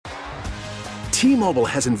T-Mobile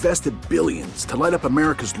has invested billions to light up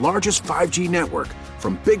America's largest 5G network,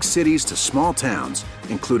 from big cities to small towns,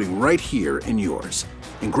 including right here in yours.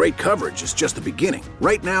 And great coverage is just the beginning.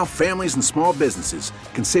 Right now, families and small businesses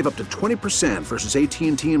can save up to 20% versus AT&T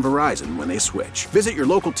and Verizon when they switch. Visit your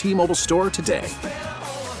local T-Mobile store today.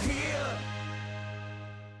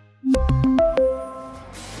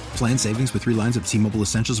 Plan savings with 3 lines of T-Mobile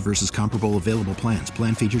Essentials versus comparable available plans.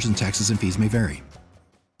 Plan features and taxes and fees may vary.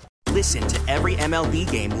 Listen to every MLB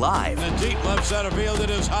game live. In the deep left center field, it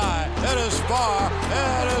is high, it is far,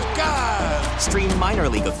 it is gone. Stream minor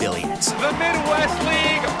league affiliates. The Midwest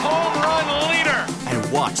League home run leader.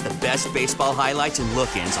 And watch the best baseball highlights and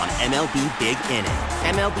look-ins on MLB Big Inning.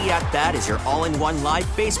 MLB At Bat is your all-in-one live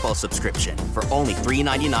baseball subscription for only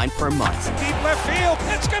 $3.99 per month. Deep left field,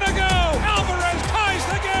 it's gonna go. Alvarez ties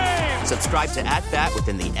the game. Subscribe to At Bat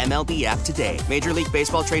within the MLB app today. Major League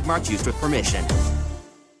Baseball trademarks used with permission.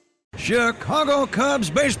 Chicago Cubs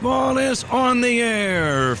baseball is on the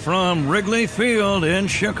air from Wrigley Field in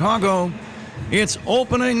Chicago. It's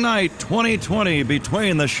opening night 2020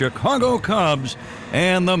 between the Chicago Cubs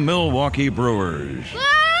and the Milwaukee Brewers.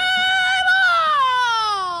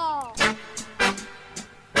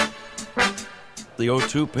 The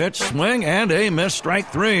 0-2 pitch, swing and a miss,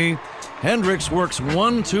 strike 3. Hendricks works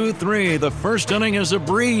 1-2-3. The first inning is a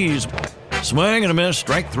breeze. Swing and a miss,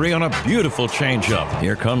 strike 3 on a beautiful changeup.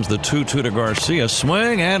 Here comes the 2-2 to Garcia.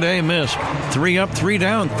 Swing and a miss. 3 up, 3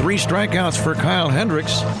 down, 3 strikeouts for Kyle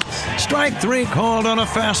Hendricks. Strike 3 called on a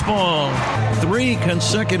fastball. 3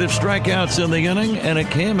 consecutive strikeouts in the inning, and it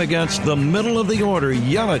came against the middle of the order,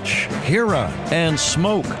 Yelich, Hira, and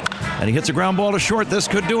Smoke. And he hits a ground ball to short. This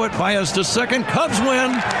could do it. Bias to second. Cubs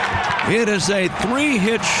win. It is a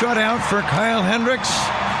 3-hit shutout for Kyle Hendricks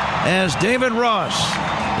as David Ross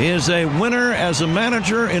is a winner as a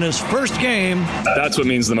manager in his first game. That's what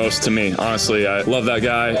means the most to me. Honestly, I love that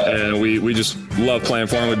guy, and we just love playing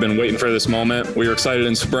for him. We've been waiting for this moment. We were excited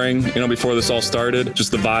in spring, before this all started, just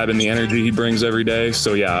the vibe and the energy he brings every day.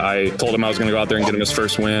 So yeah, I told him I was going to go out there and get him his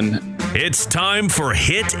first win. It's time for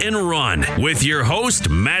Hit and Run with your host,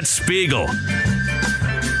 Matt Spiegel.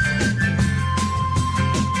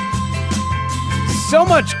 So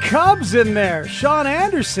much Cubs in there. Sean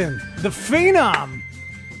Anderson, the Phenom,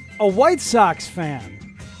 a White Sox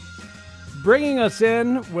fan, bringing us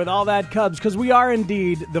in with all that Cubs, because we are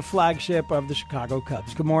indeed the flagship of the Chicago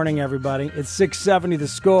Cubs. Good morning, everybody. It's 670 The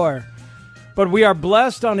Score. But we are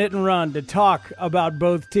blessed on Hit and Run to talk about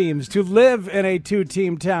both teams, to live in a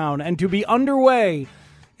 2-team town, and to be underway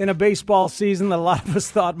in a baseball season that a lot of us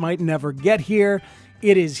thought might never get here.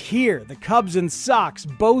 It is here. The Cubs and Sox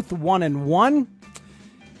both 1-1.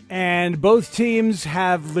 And both teams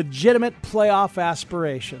have legitimate playoff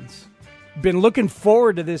aspirations. Been looking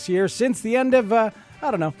forward to this year since the end of,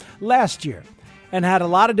 last year. And had a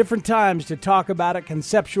lot of different times to talk about it,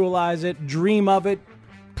 conceptualize it, dream of it,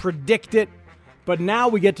 predict it. But now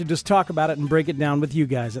we get to just talk about it and break it down with you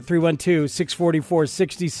guys at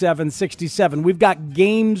 312-644-6767. We've got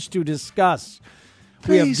games to discuss.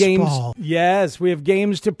 We have games. Yes, we have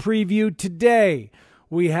games to preview today.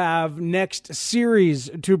 We have next series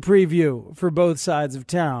to preview for both sides of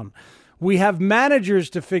town. We have managers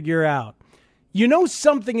to figure out. You know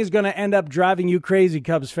something is going to end up driving you crazy,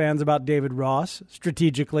 Cubs fans, about David Ross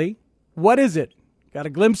strategically. What is it? Got a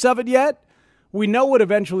glimpse of it yet? We know what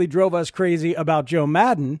eventually drove us crazy about Joe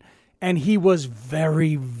Maddon, and he was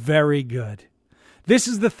very, very good. This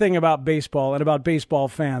is the thing about baseball and about baseball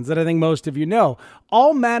fans that I think most of you know.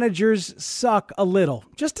 All managers suck a little,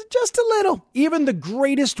 just a little. Even the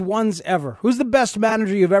greatest ones ever. Who's the best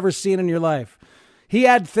manager you've ever seen in your life? He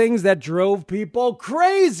had things that drove people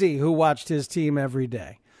crazy who watched his team every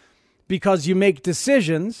day. Because you make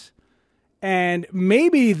decisions, and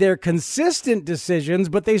maybe they're consistent decisions,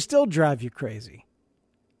 but they still drive you crazy.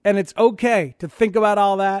 And it's okay to think about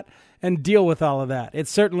all that and deal with all of that. It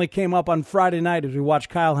certainly came up on Friday night as we watched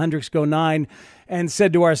Kyle Hendricks go 9 and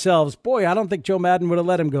said to ourselves, boy, I don't think Joe Maddon would have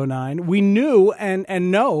let him go 9. We knew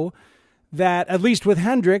and know that, at least with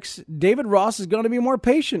Hendricks, David Ross is going to be more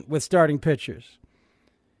patient with starting pitchers.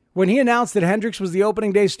 When he announced that Hendricks was the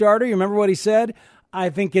opening day starter, you remember what he said? I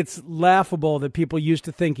think it's laughable that people used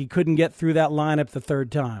to think he couldn't get through that lineup the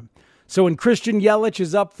third time. So when Christian Yelich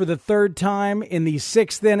is up for the third time in the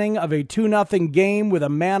 6th inning of a 2-0 game with a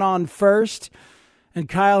man on first, and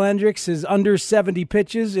Kyle Hendricks is under 70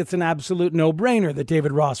 pitches, it's an absolute no-brainer that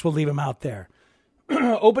David Ross will leave him out there.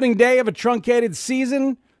 Opening day of a truncated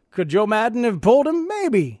season, could Joe Maddon have pulled him?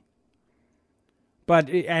 Maybe.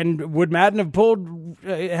 And would Maddon have pulled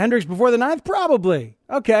Hendricks before the 9th? Probably.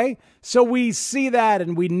 Okay, so we see that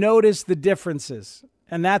and we notice the differences.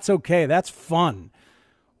 And that's okay. That's fun.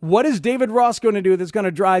 What is David Ross going to do that's going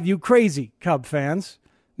to drive you crazy, Cub fans?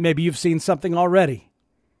 Maybe you've seen something already.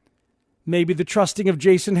 Maybe the trusting of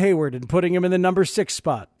Jason Hayward and putting him in the number 6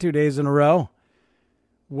 spot 2 days in a row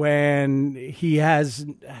when he has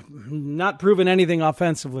not proven anything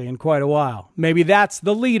offensively in quite a while. Maybe that's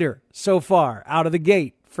the leader so far out of the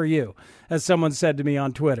gate for you, as someone said to me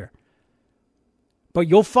on Twitter. But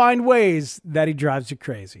you'll find ways that he drives you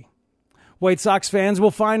crazy. White Sox fans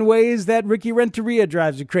will find ways that Ricky Renteria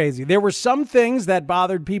drives you crazy. There were some things that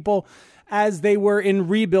bothered people as they were in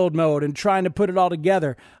rebuild mode and trying to put it all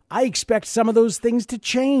together. I expect some of those things to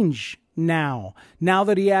change now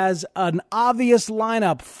that he has an obvious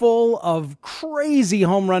lineup full of crazy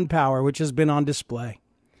home run power, which has been on display.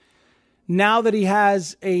 Now that he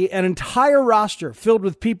has an entire roster filled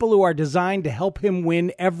with people who are designed to help him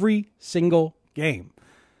win every single game.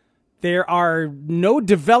 There are no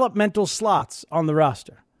developmental slots on the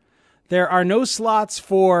roster. There are no slots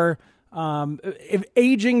for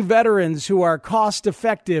aging veterans who are cost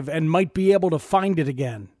effective and might be able to find it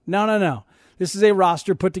again. No. This is a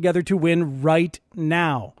roster put together to win right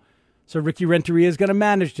now. So Ricky Renteria is going to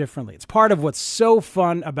manage differently. It's part of what's so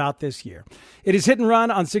fun about this year. It is Hit and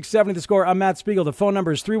Run on 670 The Score. I'm Matt Spiegel. The phone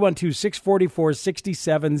number is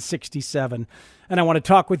 312-644-6767. And I want to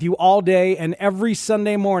talk with you all day and every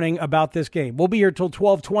Sunday morning about this game. We'll be here till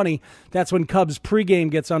 12:20. That's when Cubs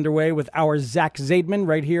pregame gets underway with our Zach Zaidman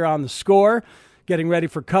right here on The Score, getting ready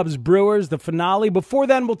for Cubs Brewers, the finale. Before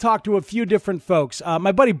then, we'll talk to a few different folks.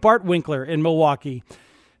 My buddy Bart Winkler in Milwaukee,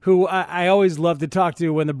 who I always love to talk to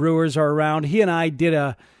when the Brewers are around. He and I did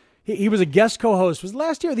he was a guest co-host. Was it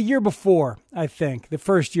last year or the year before, I think, the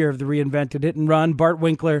first year of the reinvented Hit and Run. Bart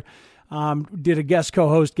Winkler did a guest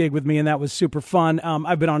co-host gig with me, and that was super fun.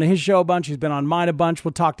 I've been on his show a bunch. He's been on mine a bunch.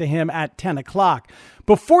 We'll talk to him at 10 o'clock.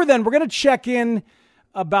 Before then, we're going to check in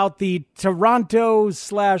about the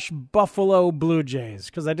Toronto/Buffalo Blue Jays,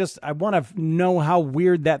 because I want to know how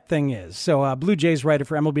weird that thing is. So Blue Jays writer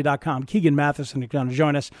for MLB.com, Keegan Matheson, is going to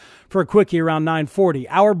join us for a quickie around 9:40.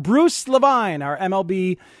 Our Bruce Levine, our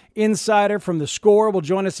MLB insider from The Score, will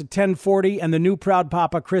join us at 10:40, and the new proud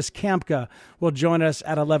papa, Chris Kampka, will join us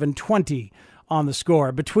at 11:20 on The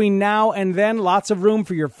Score. Between now and then, lots of room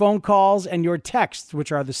for your phone calls and your texts,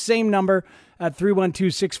 which are the same number at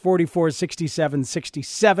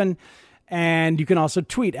 312-644-6767. And you can also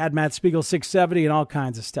tweet at Matt Spiegel 670 and all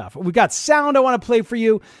kinds of stuff. We got sound I want to play for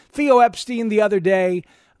you. Theo Epstein the other day,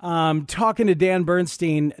 talking to Dan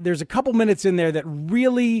Bernstein. There's a couple minutes in there that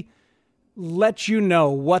really let you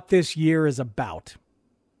know what this year is about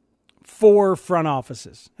for front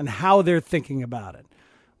offices and how they're thinking about it,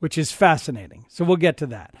 which is fascinating. So we'll get to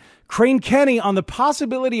that. Crane Kenny on the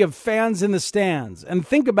possibility of fans in the stands. And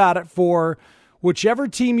think about it for whichever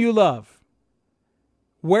team you love,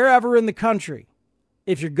 wherever in the country.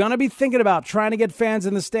 If you're going to be thinking about trying to get fans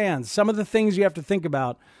in the stands, some of the things you have to think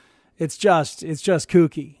about, it's just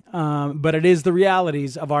kooky. But it is the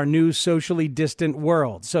realities of our new socially distant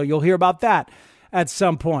world. So you'll hear about that at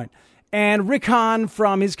some point. And Rick Hahn,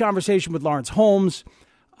 from his conversation with Lawrence Holmes,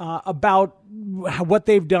 about what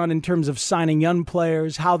they've done in terms of signing young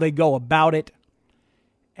players, how they go about it,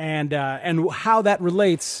 and how that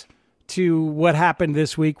relates to what happened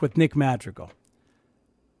this week with Nick Madrigal.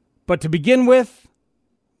 But to begin with,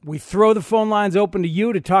 we throw the phone lines open to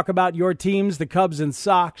you to talk about your teams, the Cubs and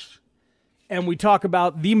Sox, and we talk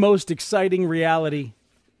about the most exciting reality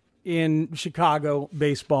in Chicago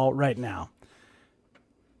baseball right now.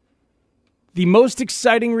 The most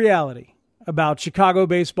exciting reality about Chicago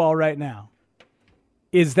baseball right now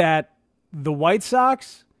is that the White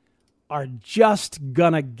Sox are just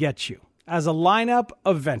gonna get you as a lineup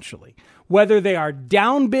eventually. Whether they are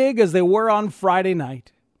down big as they were on Friday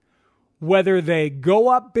night, whether they go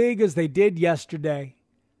up big as they did yesterday,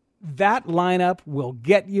 that lineup will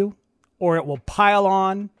get you, or it will pile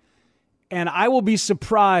on, and I will be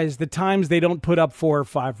surprised the times they don't put up 4 or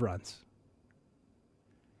 5 runs.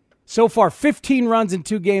 So far, 15 runs in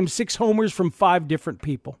 2 games, 6 homers from 5 different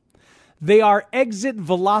people. They are exit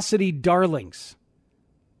velocity darlings.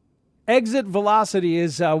 Exit velocity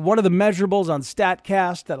is one of the measurables on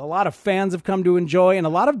StatCast that a lot of fans have come to enjoy and a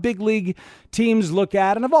lot of big league teams look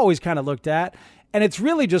at and have always kind of looked at. And it's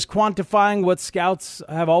really just quantifying what scouts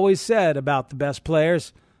have always said about the best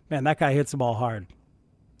players. Man, that guy hits the ball hard.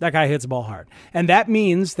 That guy hits the ball hard. And that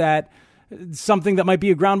means that something that might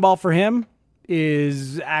be a ground ball for him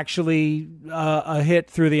is actually a hit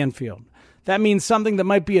through the infield. That means something that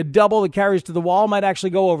might be a double that carries to the wall might actually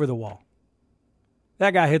go over the wall.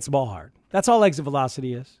 That guy hits the ball hard. That's all exit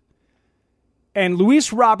velocity is. And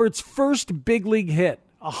Luis Roberts' first big league hit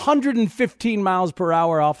 115 miles per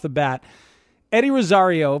hour off the bat. Eddie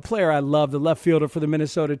Rosario, a player I love, the left fielder for the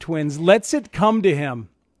Minnesota Twins, lets it come to him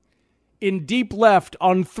in deep left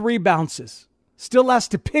on 3 bounces. Still has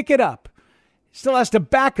to pick it up. Still has to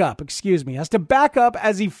back up, has to back up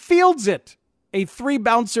as he fields it. A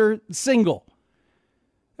 3-bouncer single.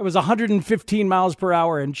 It was 115 miles per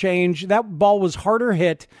hour and change. That ball was harder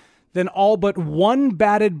hit than all but one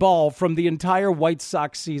batted ball from the entire White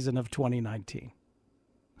Sox season of 2019.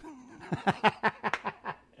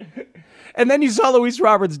 And then you saw Luis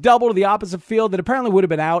Roberts double to the opposite field that apparently would have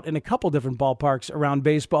been out in a couple different ballparks around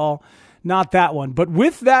baseball. Not that one. But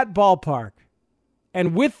with that ballpark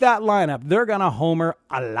and with that lineup, they're going to homer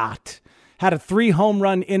a lot. Had a 3-home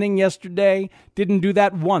run inning yesterday. Didn't do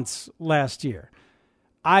that once last year.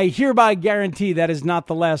 I hereby guarantee that is not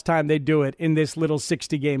the last time they do it in this little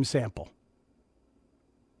 60-game sample.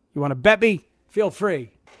 You want to bet me? Feel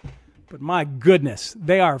free. But my goodness,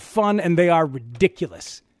 they are fun and they are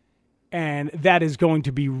ridiculous. And that is going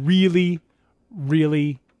to be really,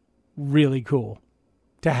 really, really cool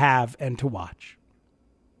to have and to watch.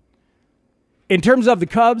 In terms of the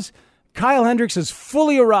Cubs, Kyle Hendricks has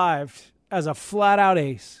fully arrived as a flat-out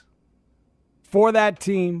ace for that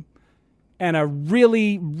team and a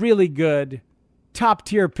really, really good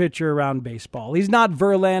top-tier pitcher around baseball. He's not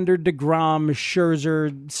Verlander, DeGrom,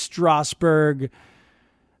 Scherzer, Strasburg,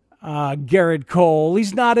 Garrett Cole.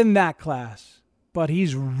 He's not in that class. But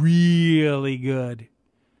he's really good.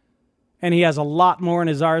 And he has a lot more in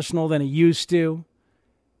his arsenal than he used to.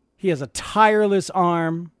 He has a tireless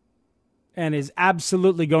arm and is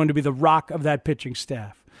absolutely going to be the rock of that pitching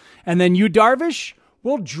staff. And then Yu Darvish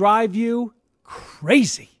will drive you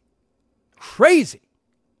crazy. Crazy.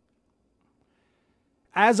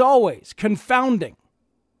 As always, confounding.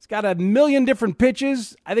 He's got a million different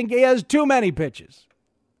pitches. I think he has too many pitches.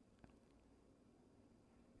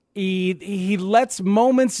 He lets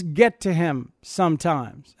moments get to him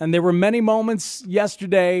sometimes. And there were many moments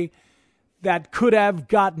yesterday that could have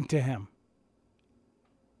gotten to him.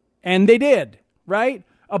 And they did, right?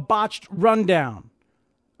 A botched rundown.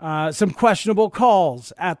 Some questionable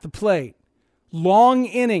calls at the plate. Long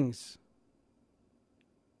innings.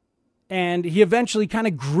 And he eventually kind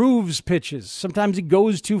of grooves pitches. Sometimes he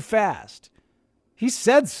goes too fast. He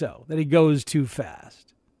said so, that he goes too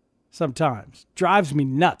fast. Sometimes. Drives me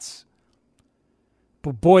nuts.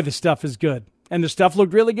 But boy, the stuff is good. And the stuff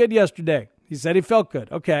looked really good yesterday. He said he felt good.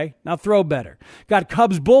 Okay, now throw better. Got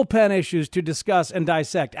Cubs bullpen issues to discuss and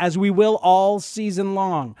dissect, as we will all season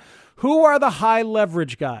long. Who are the high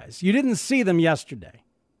leverage guys? You didn't see them yesterday.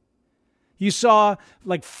 You saw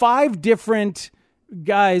like 5 different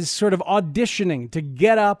guys sort of auditioning to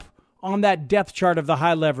get up on that depth chart of the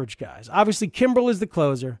high leverage guys. Obviously, Kimbrel is the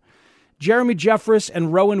closer. Jeremy Jeffress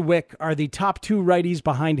and Rowan Wick are the top 2 righties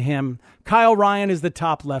behind him. Kyle Ryan is the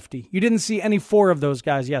top lefty. You didn't see any 4 of those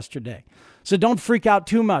guys yesterday. So don't freak out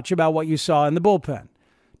too much about what you saw in the bullpen.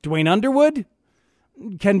 Dwayne Underwood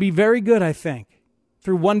can be very good, I think,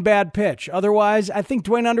 through one bad pitch. Otherwise, I think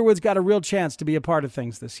Dwayne Underwood's got a real chance to be a part of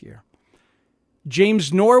things this year.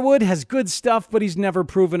 James Norwood has good stuff, but he's never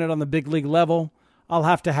proven it on the big league level. I'll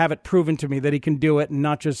have to have it proven to me that he can do it and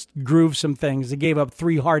not just groove some things. He gave up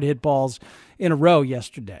 3 hard hit balls in a row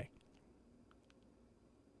yesterday.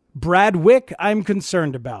 Brad Wick, I'm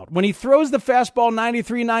concerned about. When he throws the fastball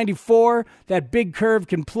 93-94, that big curve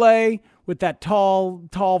can play with that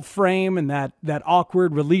tall frame and that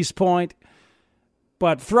awkward release point.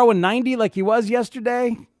 But throwing 90 like he was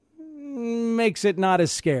yesterday makes it not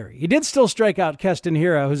as scary. He did still strike out Keston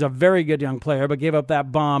Hiura, who's a very good young player, but gave up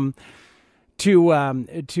that bomb to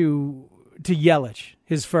Yelich,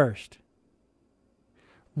 his first.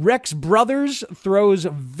 Rex Brothers throws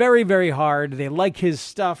very, very hard. They like his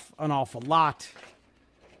stuff an awful lot.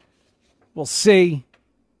 We'll see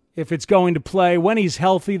if it's going to play. When he's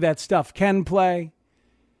healthy, that stuff can play.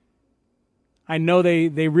 I know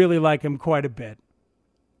they really like him quite a bit.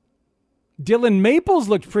 Dylan Maples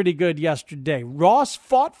looked pretty good yesterday. Ross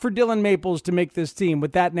fought for Dylan Maples to make this team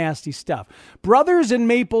with that nasty stuff. Brothers and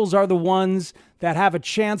Maples are the ones that have a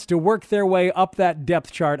chance to work their way up that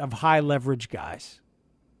depth chart of high leverage guys.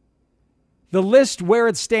 The list where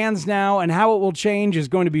it stands now and how it will change is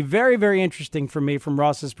going to be very, very interesting for me from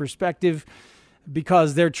Ross's perspective,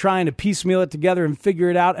 because they're trying to piecemeal it together and figure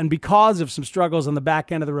it out. And because of some struggles on the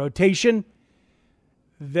back end of the rotation,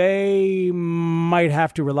 they might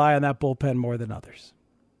have to rely on that bullpen more than others.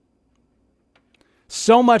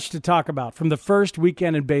 So much to talk about from the first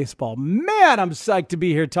weekend in baseball. Man, I'm psyched to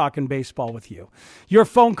be here talking baseball with you. Your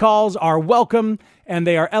phone calls are welcome, and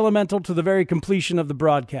they are elemental to the very completion of the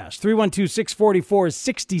broadcast.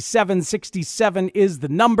 312-644-6767 is the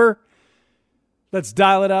number. Let's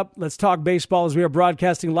dial it up. Let's talk baseball as we are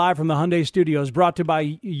broadcasting live from the Hyundai Studios, brought to you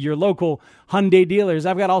by your local Hyundai dealers.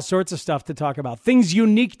 I've got all sorts of stuff to talk about. Things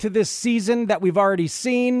unique to this season that we've already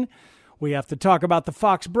seen. We have to talk about the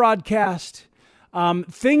Fox broadcast.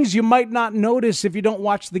 Things you might not notice if you don't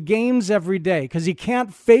watch the games every day, because you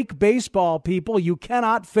can't fake baseball, people. You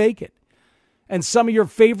cannot fake it. And some of your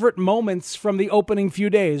favorite moments from the opening few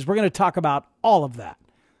days. We're going to talk about all of that.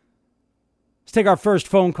 Let's take our first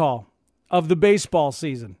phone call of the baseball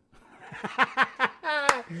season.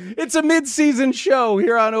 It's a mid-season show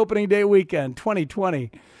here on opening day weekend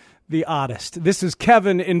 2020. The oddest. This is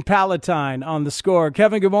Kevin in Palatine on The Score.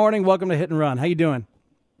 Kevin, good morning. Welcome to Hit and Run. How you doing?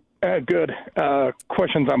 Good.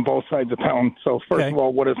 Questions on both sides of town. So first of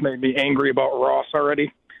all, what has made me angry about Ross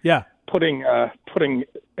already? Yeah. Putting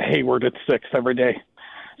Hayward at 6 every day.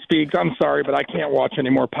 Speaks, I'm sorry, but I can't watch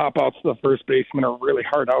any more pop-outs to the first baseman or really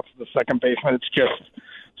hard outs to the second baseman. It's just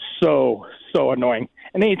so annoying.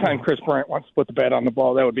 And anytime Chris Bryant wants to put the bat on the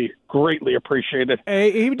ball, that would be greatly appreciated.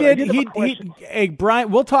 Hey,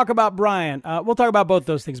 Bryant, we'll talk about Bryant. We'll talk about both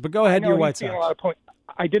those things, but go ahead, your White Sox.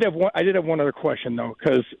 I did have one other question, though,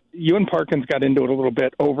 because you and Parkins got into it a little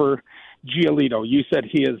bit over Giolito. You said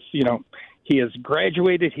he has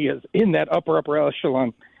graduated. He is in that upper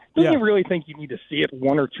echelon. Don't you really think you need to see it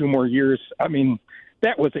 1 or 2 more years? I mean,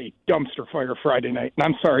 that was a dumpster fire Friday night. And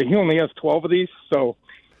I'm sorry, he only has 12 of these, so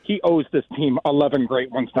he owes this team 11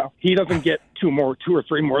 great ones now. He doesn't get 2 or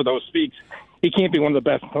 3 more of those speaks. He can't be one of the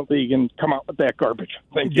best in the league and come out with that garbage.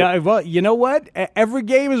 Thank you. Yeah, well, you know what? Every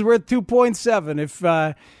game is worth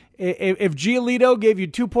 2.7. If Giolito gave you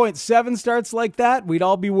 2.7 starts like that, we'd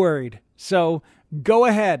all be worried. So go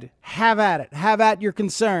ahead. Have at it. Have at your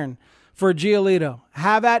concern for Giolito.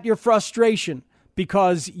 Have at your frustration,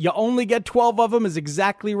 because you only get 12 of them is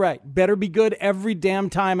exactly right. Better be good every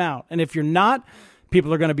damn time out. And if you're not,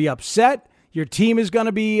 people are going to be upset. Your team is going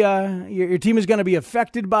to be your team is going to be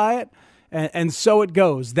affected by it. And so it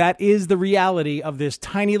goes. That is the reality of this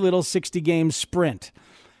tiny little 60-game sprint.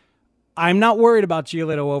 I'm not worried about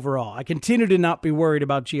Giolito overall. I continue to not be worried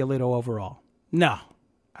about Giolito overall. No.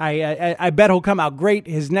 I bet he'll come out great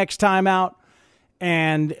his next time out.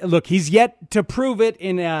 And look, he's yet to prove it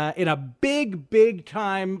in a big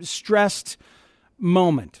time stressed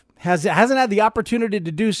moment. Hasn't had the opportunity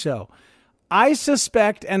to do so. I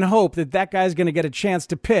suspect and hope that guy's going to get a chance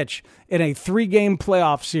to pitch in a 3-game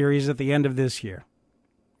playoff series at the end of this year.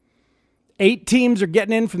 8 teams are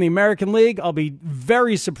getting in from the American League. I'll be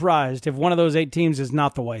very surprised if one of those 8 teams is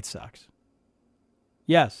not the White Sox.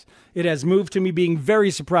 Yes, it has moved to me being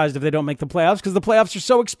very surprised if they don't make the playoffs, because the playoffs are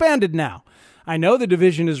so expanded now. I know the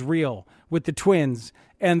division is real with the Twins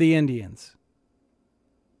and the Indians.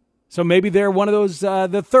 So maybe they're one of those,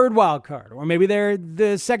 the third wild card, or maybe they're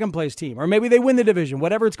the second place team, or maybe they win the division,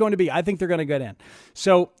 whatever it's going to be. I think they're going to get in.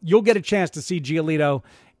 So you'll get a chance to see Giolito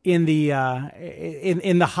in the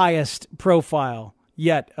in the highest profile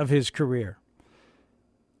yet of his career.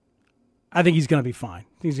 I think he's going to be fine.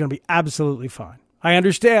 I think he's going to be absolutely fine. I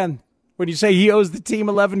understand when you say he owes the team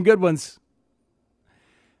 11 good ones.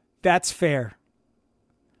 That's fair.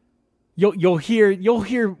 You'll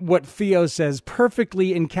hear what Theo says,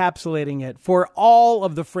 perfectly encapsulating it for all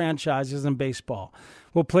of the franchises in baseball.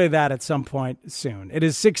 We'll play that at some point soon. It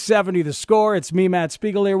is 670 The Score. It's me, Matt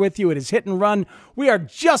Spiegel, here with you. It is Hit and Run. We are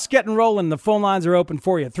just getting rolling. The phone lines are open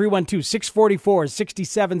for you.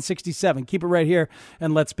 312-644-6767. Keep it right here,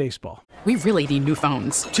 and let's baseball. We really need new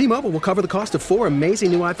phones. T-Mobile will cover the cost of 4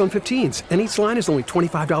 amazing new iPhone 15s, and each line is only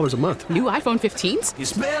 $25 a month. New iPhone 15s?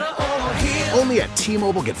 It's better over here. Only at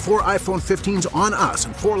T-Mobile, get 4 iPhone 15s on us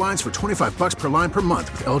and 4 lines for $25 per line per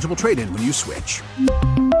month with eligible trade-in when you switch.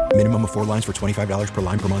 Minimum of 4 lines for $25 per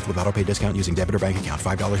line per month with autopay discount using debit or bank account.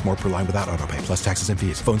 $5 more per line without autopay, plus taxes and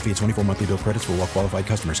fees. Phone fee at 24 monthly bill credits for well-qualified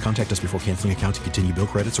customers. Contact us before canceling account to continue bill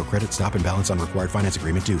credits or credit stop and balance on required finance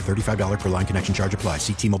agreement due. $35 per line connection charge applies.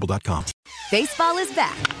 See T-Mobile.com. Baseball is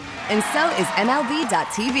back, and so is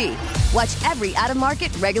MLB.tv. Watch every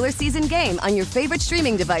out-of-market regular season game on your favorite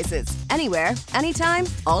streaming devices. Anywhere, anytime,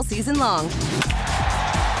 all season long.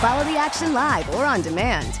 Follow the action live or on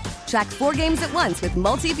demand. Track 4 games at once with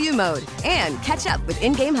multi-view mode and catch up with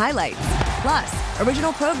in-game highlights. Plus,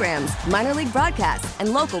 original programs, minor league broadcasts,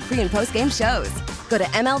 and local pre- and post-game shows. Go to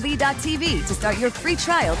MLB.tv to start your free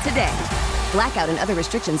trial today. Blackout and other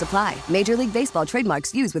restrictions apply. Major League Baseball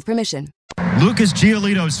trademarks used with permission. Lucas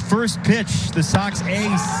Giolito's first pitch, the Sox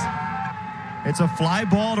ace. It's a fly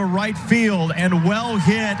ball to right field and well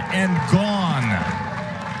hit and gone.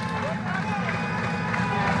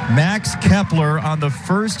 Max Kepler on the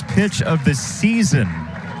first pitch of the season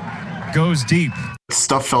goes deep.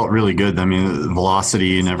 Stuff felt really good. I mean, the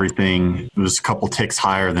velocity and everything was a couple ticks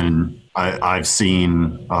higher than I've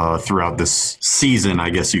seen throughout this season,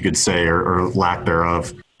 I guess you could say, or lack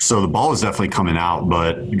thereof. So the ball was definitely coming out,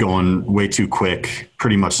 but going way too quick.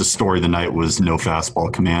 Pretty much the story of the night was no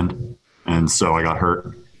fastball command. And so I got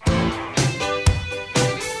hurt.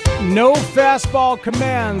 No fastball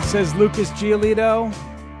command, says Lucas Giolito.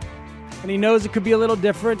 And he knows it could be a little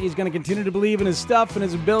different. He's going to continue to believe in his stuff and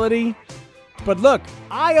his ability. But look,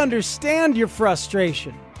 I understand your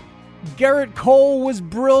frustration. Garrett Cole was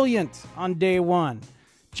brilliant on day one.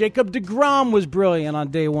 Jacob deGrom was brilliant on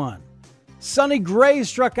day one. Sonny Gray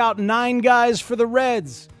struck out 9 guys for the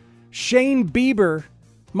Reds. Shane Bieber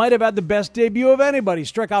might have had the best debut of anybody.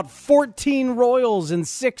 Struck out 14 Royals in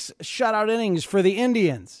 6 shutout innings for the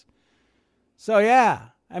Indians. So, yeah,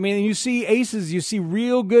 I mean, you see aces, you see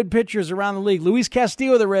real good pitchers around the league. Luis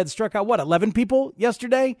Castillo of the Reds struck out, 11 people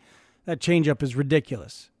yesterday? That changeup is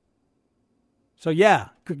ridiculous. So, yeah,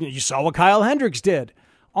 you saw what Kyle Hendricks did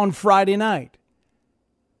on Friday night.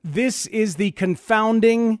 This is the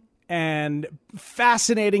confounding and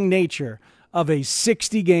fascinating nature of a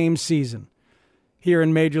 60-game season here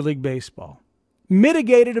in Major League Baseball.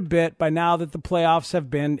 Mitigated a bit by now that the playoffs have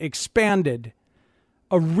been expanded.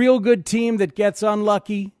 A real good team that gets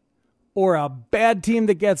unlucky or a bad team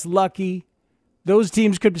that gets lucky, those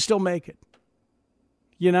teams could still make it.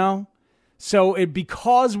 You know? So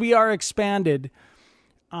because we are expanded,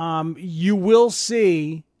 you will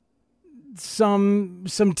see some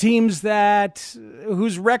teams that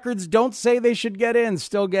whose records don't say they should get in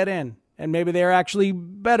still get in, and maybe they're actually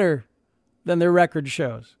better than their record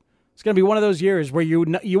shows. It's going to be one of those years where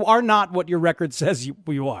you are not what your record says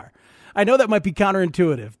you are. I know that might be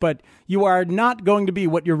counterintuitive, but you are not going to be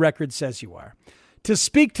what your record says you are. To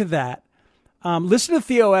speak to that, listen to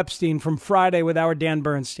Theo Epstein from Friday with our Dan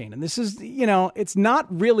Bernstein. And this is, it's not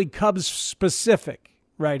really Cubs specific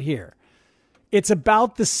right here. It's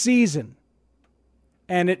about the season.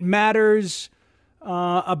 And it matters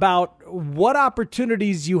about what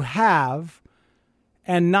opportunities you have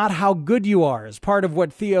and not how good you are, as part of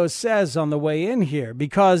what Theo says on the way in here.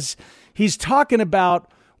 Because he's talking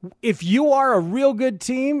about if you are a real good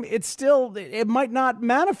team, it might not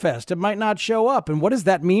manifest. It might not show up. And what does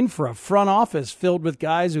that mean for a front office filled with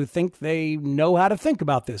guys who think they know how to think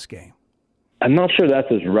about this game? I'm not sure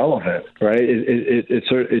that's as relevant, right?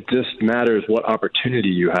 It just matters what opportunity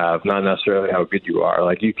you have, not necessarily how good you are.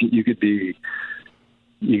 Like you could be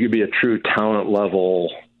a true talent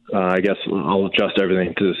level. I guess I'll adjust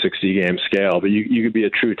everything to the 60-game scale, but you could be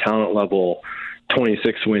a true talent level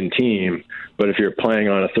 26-win team, but if you're playing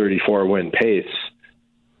on a 34-win pace,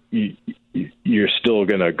 you're still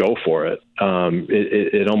going to go for it.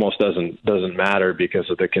 It almost doesn't matter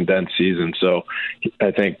because of the condensed season. So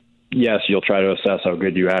I think, yes, you'll try to assess how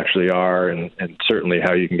good you actually are and certainly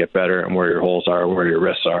how you can get better and where your holes are, where your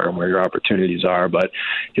risks are, and where your opportunities are. But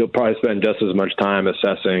you'll probably spend just as much time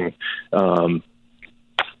assessing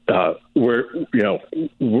where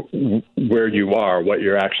you are, what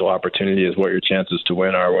your actual opportunity is, what your chances to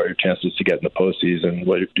win are, what your chances to get in the postseason,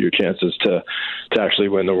 what your chances to actually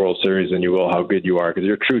win the World Series, and you will how good you are. Because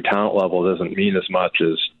your true talent level doesn't mean as much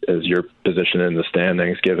as your position in the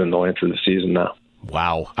standings, given the length of the season now.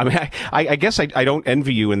 Wow. I mean, I guess I don't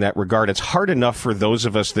envy you in that regard. It's hard enough for those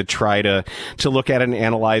of us that try to look at it and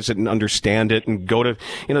analyze it and understand it and go to,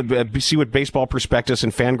 see what Baseball Prospectus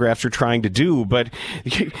and Fangraphs are trying to do. But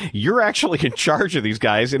you're actually in charge of these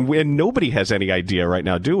guys, and nobody has any idea right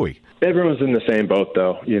now, do we? Everyone's in the same boat,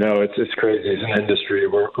 though. It's crazy. As an industry,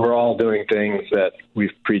 we're all doing things that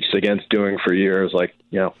we've preached against doing for years, like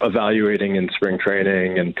evaluating in spring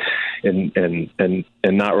training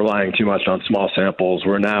and not relying too much on small samples.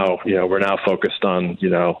 We're now focused on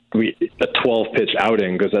a 12-pitch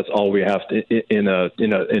outing because that's all we have to in a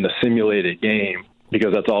simulated game,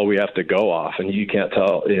 because that's all we have to go off, and you can't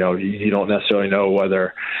tell. You don't necessarily know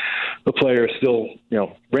whether the player is still,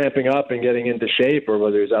 ramping up and getting into shape, or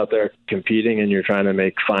whether he's out there competing and you're trying to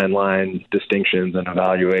make fine line distinctions and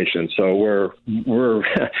evaluations. So we're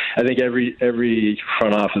I think every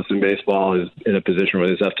front office in baseball is in a position where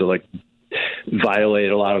they have to violate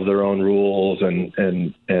a lot of their own rules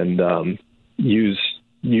and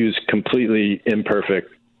use completely imperfect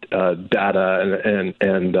data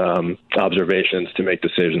and observations to make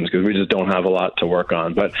decisions, because we just don't have a lot to work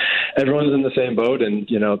on. But everyone's in the same boat, and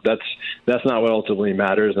that's not what ultimately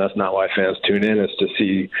matters. That's not why fans tune in, is to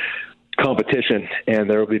see competition, and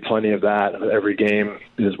there will be plenty of that. Every game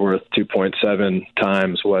is worth 2.7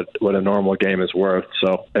 times what a normal game is worth.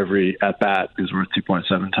 So every at bat is worth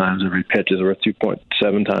 2.7 times. Every pitch is worth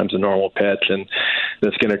 2.7 times a normal pitch, and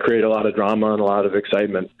that's going to create a lot of drama and a lot of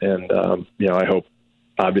excitement. And I hope,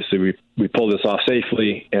 obviously, we pull this off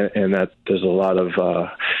safely, and that there's a lot of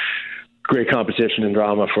great competition and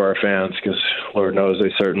drama for our fans, because Lord knows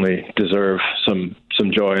they certainly deserve some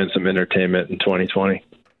joy and some entertainment in 2020.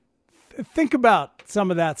 Think about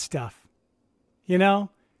some of that stuff,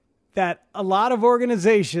 that a lot of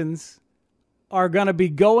organizations are going to be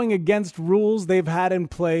going against rules they've had in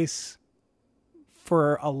place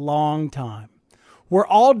for a long time. We're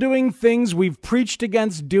all doing things we've preached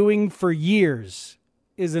against doing for years,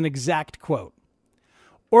 is an exact quote.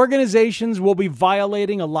 Organizations will be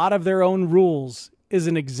violating a lot of their own rules, is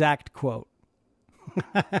an exact quote.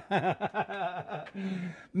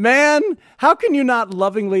 Man, how can you not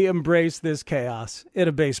lovingly embrace this chaos in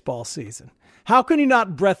a baseball season? How can you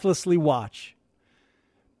not breathlessly watch?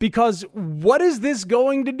 Because what is this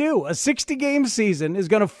going to do? A 60-game season is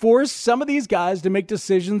going to force some of these guys to make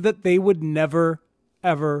decisions that they would never,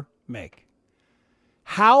 ever make.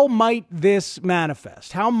 How might this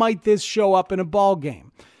manifest? How might this show up in a ball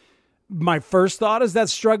game? My first thought is that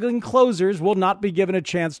struggling closers will not be given a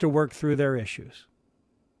chance to work through their issues.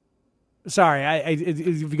 Sorry, if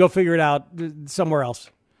you go figure it out somewhere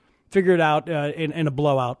else. Figure it out in a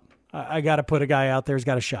blowout. I got to put a guy out there who's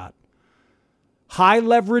got a shot. High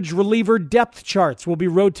leverage reliever depth charts will be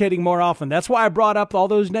rotating more often. That's why I brought up all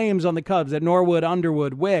those names on the Cubs, at Norwood,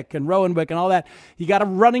 Underwood, Wick, and Rowanwick, and all that. You got a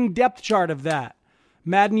running depth chart of that.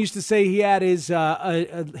 Madden used to say he had his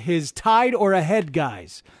tied or ahead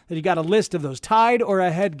guys, that he got a list of those tied or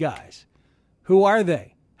ahead guys. Who are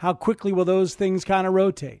they? How quickly will those things kind of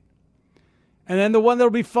rotate? And then the one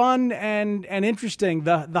that'll be fun and interesting,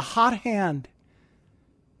 the hot hand.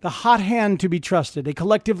 The hot hand to be trusted. A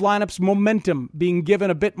collective lineup's momentum being given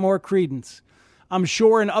a bit more credence. I'm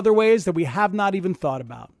sure in other ways that we have not even thought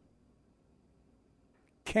about.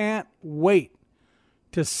 Can't wait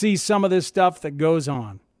to see some of this stuff that goes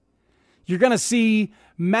on. You're going to see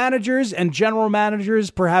managers and general managers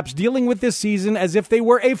perhaps dealing with this season as if they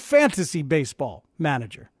were a fantasy baseball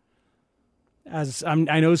manager. As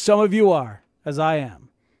I know some of you are, as I am.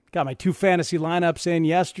 Got my 2 fantasy lineups in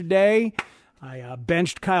yesterday. I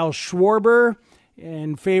benched Kyle Schwarber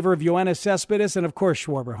in favor of Yoenis Cespedes, and of course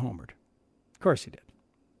Schwarber homered. Of course he did.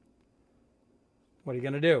 What are you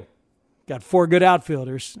going to do? Got 4 good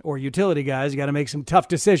outfielders or utility guys. You got to make some tough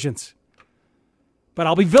decisions. But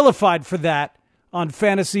I'll be vilified for that on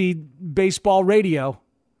fantasy baseball radio,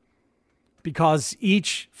 because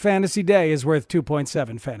each fantasy day is worth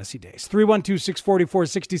 2.7 fantasy days.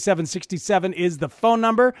 312-644-6767 is the phone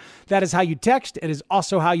number. That is how you text. It is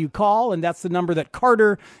also how you call, and that's the number that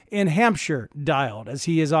Carter in Hampshire dialed as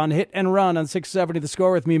he is on Hit and Run on 670 The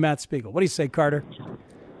Score with me, Matt Spiegel. What do you say, Carter?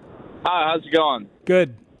 Hi, how's it going?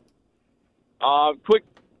 Good. Quick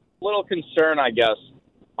little concern, I guess.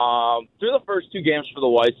 Through the first 2 games for the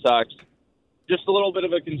White Sox, just a little bit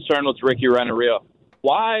of a concern with Ricky Renteria.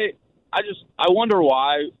 I wonder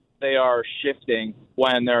why they are shifting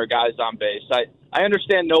when there are guys on base. I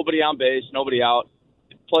understand nobody on base, nobody out,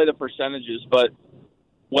 play the percentages, but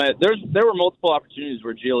when there were multiple opportunities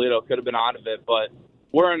where Giolito could have been out of it, but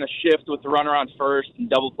we're in a shift with the runner on first and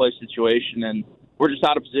double play situation, and we're just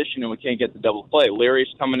out of position and we can't get the double play.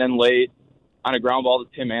 Leary's coming in late on a ground ball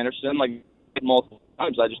to Tim Anderson, multiple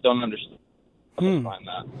times. I just don't understand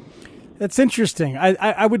that. That's interesting.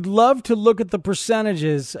 I would love to look at the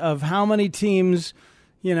percentages of how many teams,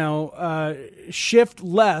 shift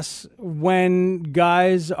less when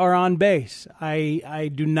guys are on base.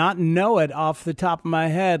 I do not know it off the top of my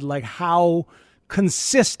head, like how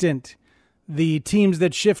consistent the teams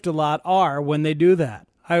that shift a lot are when they do that.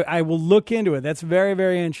 I will look into it. That's very,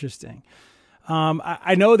 very interesting.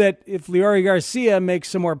 I know that if Leury Garcia makes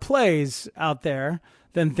some more plays out there,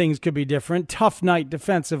 then things could be different. Tough night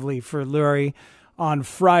defensively for Leury on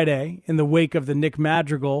Friday in the wake of the Nick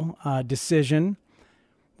Madrigal decision,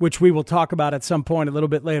 which we will talk about at some point a little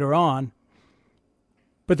bit later on.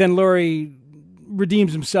 But then Leury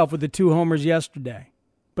redeems himself with the 2 homers yesterday.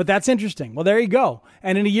 But that's interesting. Well, there you go.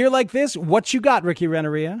 And in a year like this, what you got, Ricky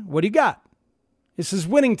Renteria? What do you got? This is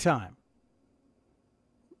winning time.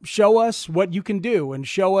 Show us what you can do and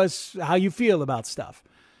show us how you feel about stuff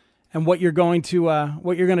and what you're going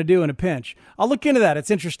to do in a pinch. I'll look into that. It's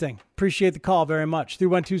interesting. Appreciate the call very much.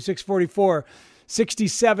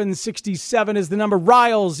 312-644-6767 is the number.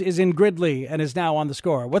 Riles is in Gridley and is now on the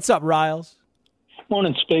Score. What's up, Riles?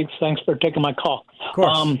 Morning, Speaks. Thanks for taking my call. Of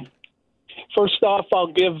course. First off,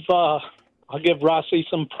 I'll give Rossi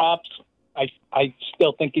some props. I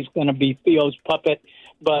still think he's going to be Theo's puppet,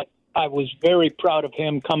 but I was very proud of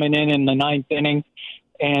him coming in the ninth inning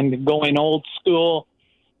and going old school,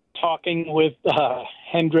 talking with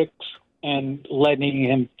Hendricks and letting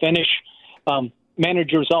him finish.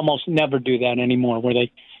 Managers almost never do that anymore, where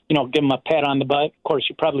they, give him a pat on the butt. Of course,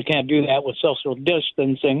 you probably can't do that with social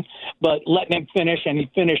distancing, but letting him finish, and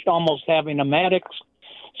he finished almost having a Maddox.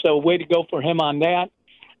 So way to go for him on that.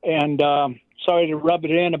 And sorry to rub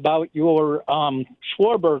it in about your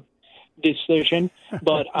Schwarber decision,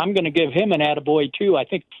 but I'm going to give him an attaboy too. I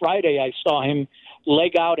think Friday I saw him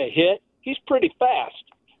leg out a hit. He's pretty fast,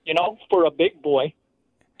 for a big boy.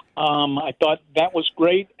 I thought that was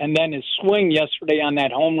great. And then his swing yesterday on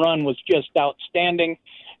that home run was just outstanding.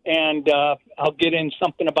 And I'll get in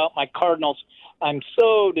something about my Cardinals. I'm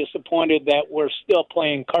so disappointed that we're still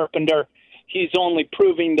playing Carpenter. He's only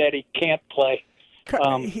proving that he can't play.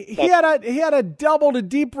 He had a double to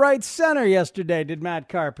deep right center yesterday, did Matt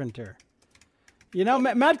Carpenter.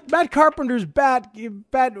 Matt Carpenter's bat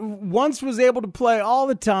once was able to play all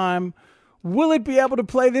the time. Will it be able to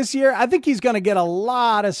play this year? I think he's going to get a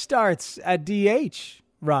lot of starts at DH,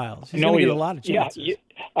 Riles. He's going to get a lot of chances. Yeah,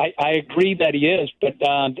 I agree that he is, but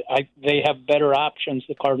they have better options,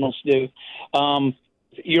 the Cardinals do.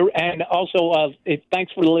 And also,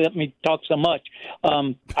 thanks for letting me talk so much.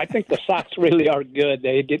 I think the Sox really are good.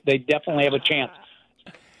 They definitely have a chance.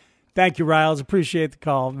 Thank you, Riles. Appreciate the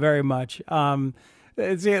call very much.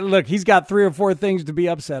 Look, he's got 3 or 4 things to be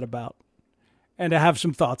upset about and to have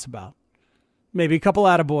some thoughts about. Maybe a couple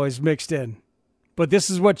attaboys mixed in. But this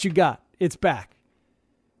is what you got. It's back.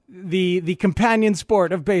 The companion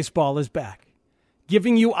sport of baseball is back,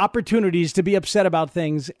 giving you opportunities to be upset about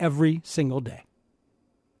things every single day.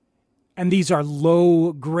 And these are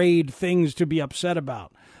low-grade things to be upset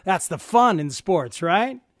about. That's the fun in sports,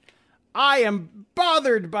 right? I am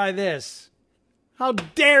bothered by this. How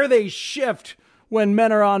dare they shift when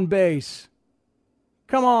men are on base?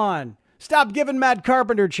 Come on. Stop giving Matt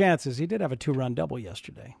Carpenter chances. He did have a 2-run double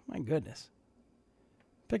yesterday. My goodness.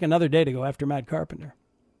 Pick another day to go after Matt Carpenter.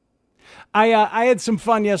 I had some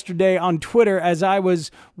fun yesterday on Twitter as I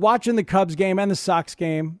was watching the Cubs game and the Sox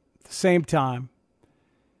game at the same time.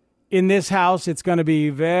 In this house, it's going to be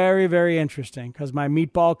very, very interesting because my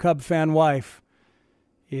meatball Cub fan wife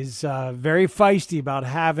is very feisty about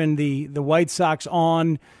having the White Sox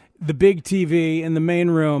on the big TV in the main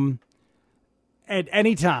room at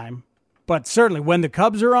any time. But certainly when the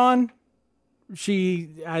Cubs are on,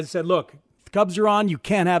 she has said, look, if the Cubs are on, you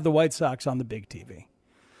can't have the White Sox on the big TV.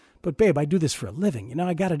 But, babe, I do this for a living.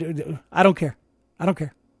 I got to do it. I don't care.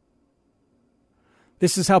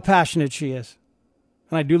 This is how passionate she is.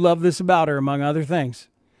 And I do love this about her, among other things.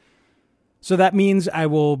 So that means I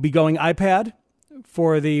will be going iPad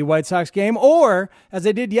for the White Sox game, or, as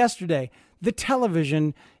I did yesterday, the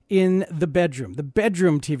television in the bedroom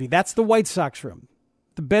TV. That's the White Sox room.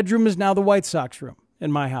 The bedroom is now the White Sox room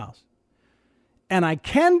in my house. And I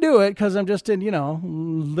can do it because I'm just in,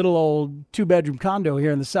 little old 2-bedroom condo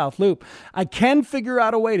here in the South Loop. I can figure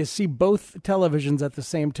out a way to see both televisions at the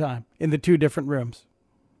same time in the 2 different rooms.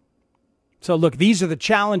 So look, these are the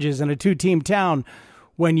challenges in a 2-team town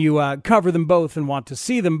when you cover them both and want to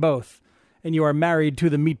see them both, and you are married to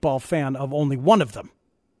the meatball fan of only one of them.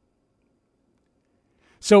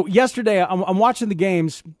 So yesterday, I'm watching the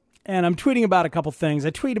games, and I'm tweeting about a couple things. I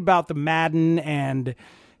tweet about the Madden and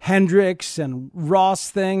Hendricks and Ross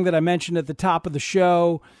thing that I mentioned at the top of the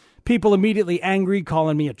show. People immediately angry,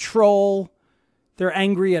 calling me a troll. They're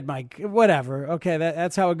angry at my whatever. Okay,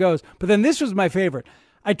 that's how it goes. But then this was my favorite.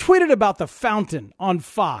 I tweeted about the fountain on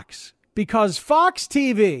Fox because Fox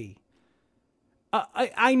TV,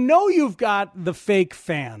 I know you've got the fake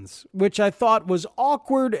fans, which I thought was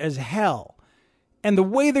awkward as hell. And the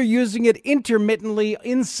way they're using it intermittently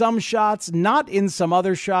in some shots, not in some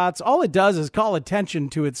other shots, all it does is call attention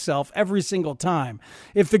to itself every single time.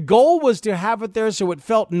 If the goal was to have it there so it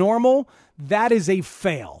felt normal, that is a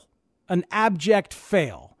fail, an abject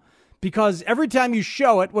fail. Because every time you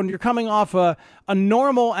show it, when you're coming off a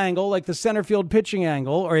normal angle, like the center field pitching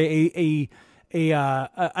angle, or an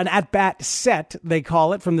at-bat set, they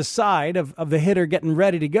call it, from the side of the hitter getting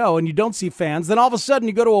ready to go, and you don't see fans, then all of a sudden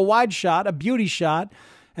you go to a wide shot, a beauty shot,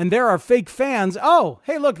 and there are fake fans. Oh,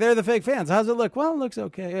 hey, look, they're the fake fans. How's it look? Well, it looks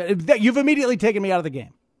okay. You've immediately taken me out of the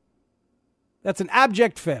game. That's an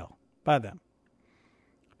abject fail by them.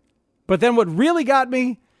 But then what really got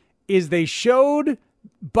me is they showed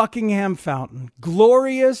Buckingham Fountain,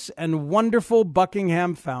 glorious and wonderful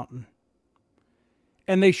Buckingham Fountain.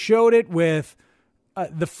 And they showed it with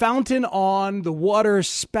the fountain on, the water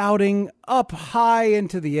spouting up high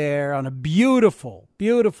into the air on a beautiful,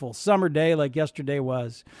 beautiful summer day like yesterday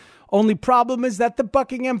was. Only problem is that the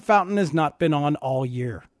Buckingham Fountain has not been on all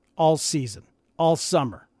year, all season, all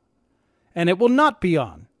summer. And it will not be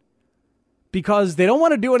on because they don't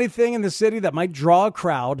want to do anything in the city that might draw a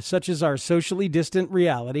crowd, such as our socially distant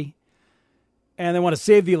reality. And they want to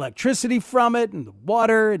save the electricity from it and the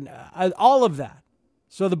water and all of that.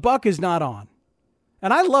 So the Buck is not on.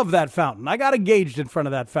 And I love that fountain. I got engaged in front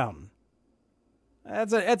of that fountain.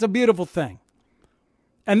 That's a beautiful thing.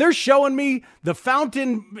 And they're showing me the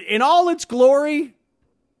fountain in all its glory.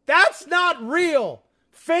 That's not real.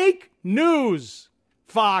 Fake news,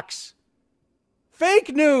 Fox.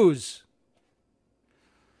 Fake news.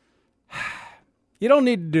 You don't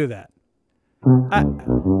need to do that.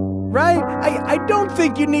 Right? I don't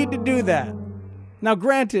think you need to do that. Now,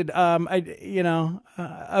 granted,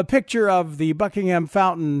 a picture of the Buckingham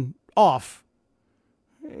Fountain off,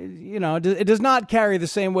 it does not carry the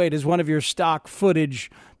same weight as one of your stock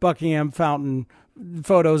footage Buckingham Fountain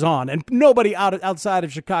photos on. And nobody outside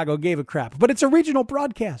of Chicago gave a crap. But it's a regional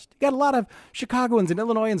broadcast. You got a lot of Chicagoans and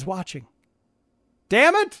Illinoisans watching.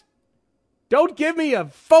 Damn it! Don't give me a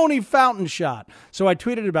phony fountain shot. So I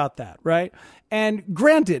tweeted about that, right? And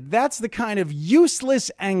granted, that's the kind of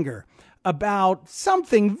useless anger about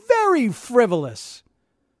something very frivolous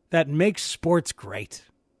that makes sports great.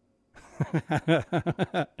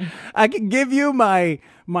 I can give you my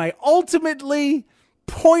ultimately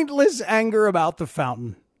pointless anger about the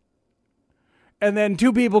fountain. And then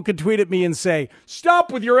two people could tweet at me and say,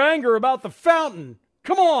 "Stop with your anger about the fountain.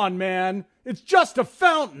 Come on, man. It's just a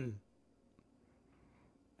fountain."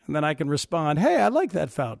 And then I can respond, "Hey, I like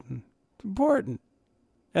that fountain. It's important."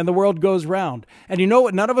 And the world goes round. And you know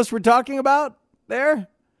what none of us were talking about there?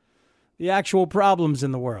 The actual problems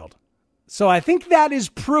in the world. So I think that is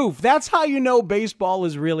proof. That's how you know baseball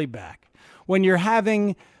is really back. When you're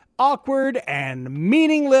having awkward and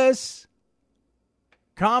meaningless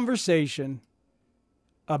conversation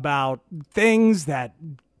about things that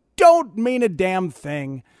don't mean a damn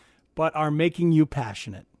thing, but are making you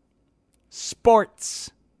passionate.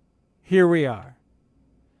 Sports. Here we are.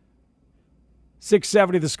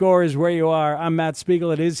 670 The Score is where you are. I'm Matt Spiegel.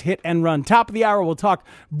 It is Hit and Run. Top of the hour, we'll talk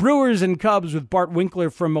Brewers and Cubs with Bart Winkler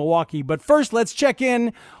from Milwaukee. But first, let's check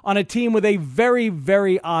in on a team with a very,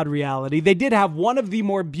 very odd reality. They did have one of the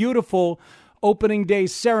more beautiful opening day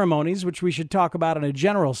ceremonies, which we should talk about in a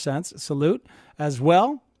general sense. Salute as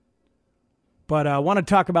well. But I want to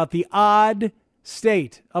talk about the odd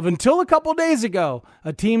state of, until a couple days ago,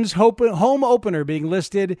 a team's home opener being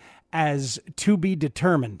listed as to be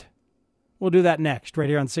determined. We'll do that next, right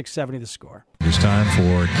here on 670 The Score. It's time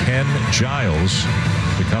for Ken Giles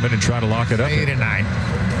to come in and try to lock it up. 8 and 9.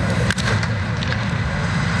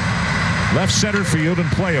 Left center field and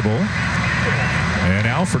playable. And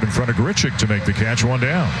Alford in front of Grichuk to make the catch, one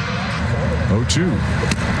down. 0-2.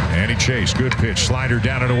 Andy Chase, good pitch. Slider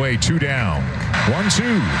down and away, 2 down.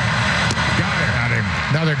 1-2. Got him.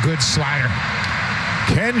 Another good slider.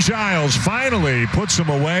 Ken Giles finally puts him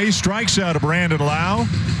away, strikes out of Brandon Lau.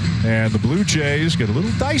 And the Blue Jays get a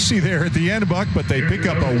little dicey there at the end, Buck, but they pick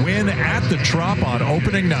up a win at the Trop on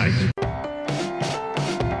opening night.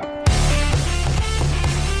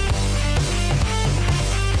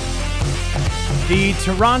 The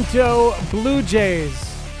Toronto Blue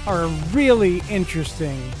Jays are a really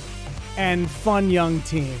interesting and fun young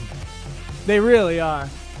team. They really are.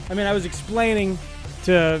 I mean, I was explaining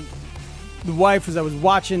to the wife as I was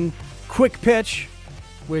watching Quick Pitch,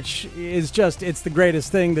 which is just, it's the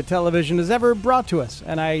greatest thing that television has ever brought to us.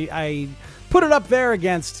 And I put it up there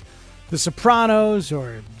against The Sopranos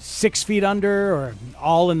or 6 Feet Under or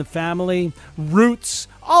All in the Family, Roots,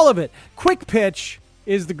 all of it. Quick Pitch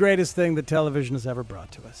is the greatest thing that television has ever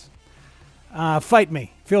brought to us. Fight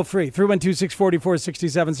me. Feel free.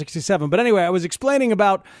 312-644-6767. But anyway, I was explaining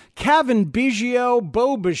about Cavan Biggio,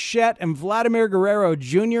 Bo Bichette, and Vladimir Guerrero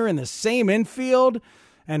Jr. in the same infield,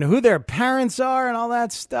 and who their parents are and all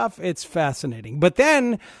that stuff. It's fascinating. But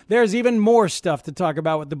then there's even more stuff to talk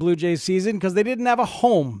about with the Blue Jays season because they didn't have a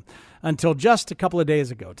home until just a couple of days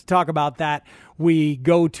ago. To talk about that, we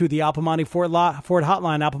go to the Alpamani Ford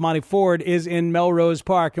hotline. Alpamani Ford is in Melrose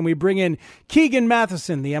Park, and we bring in Keegan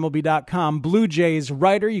Matheson, the MLB.com Blue Jays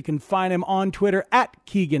writer. You can find him on Twitter at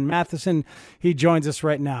Keegan Matheson. He joins us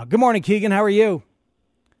right now. Good morning, Keegan. How are you?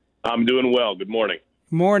 I'm doing well. Good morning.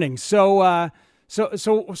 Morning. So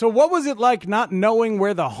what was it like not knowing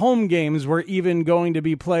where the home games were even going to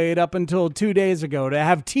be played up until 2 days ago, to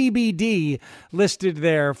have TBD listed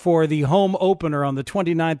there for the home opener on the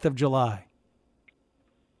 29th of July?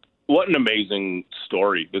 what an amazing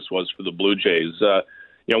story this was for the Blue Jays.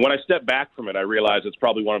 When I step back from it, I realize it's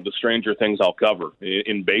probably one of the stranger things I'll cover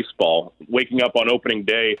in baseball. Waking up on opening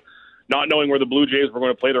day, not knowing where the Blue Jays were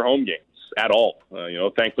going to play their home games at all.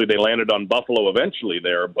 Thankfully they landed on Buffalo eventually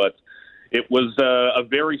there, but it was a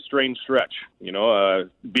very strange stretch.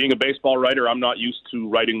 Being a baseball writer, I'm not used to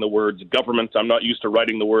writing the words government. I'm not used to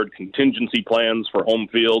writing the word contingency plans for home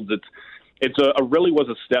fields. It really was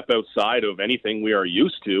a step outside of anything we are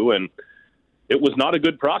used to, and it was not a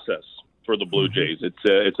good process for the Blue Jays.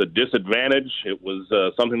 It's a disadvantage. It was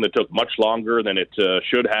something that took much longer than it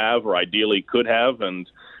should have or ideally could have, and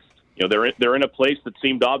they're in a place that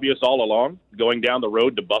seemed obvious all along, going down the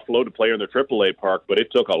road to Buffalo to play in their AAA park, but it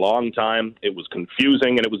took a long time. It was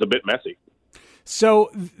confusing, and it was a bit messy. So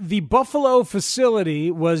the Buffalo facility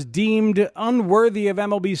was deemed unworthy of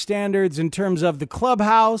MLB standards in terms of the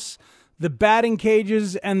clubhouse, the batting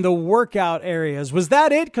cages, and the workout areas. Was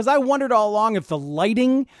that it? Because I wondered all along if the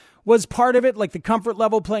lighting was part of it, like the comfort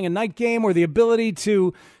level playing a night game, or the ability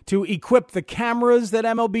to equip the cameras that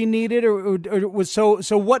MLB needed, or was so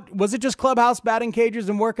what was it? Just clubhouse, batting cages,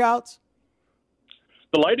 and workouts?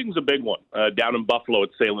 The lighting's a big one down in Buffalo at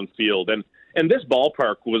Salem Field, and this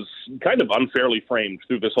ballpark was kind of unfairly framed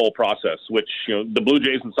through this whole process, which the Blue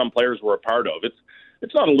Jays and some players were a part of.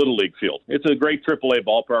 It's not a Little League field. It's a great AAA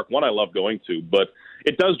ballpark, one I love going to, but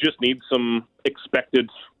it does just need some expected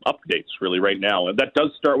updates really right now. And that does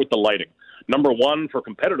start with the lighting. Number one, for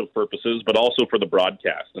competitive purposes, but also for the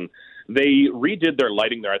broadcast. And they redid their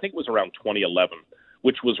lighting there, I think it was around 2011,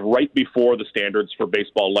 which was right before the standards for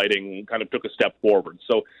baseball lighting kind of took a step forward.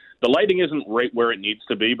 So the lighting isn't right where it needs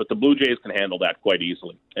to be, but the Blue Jays can handle that quite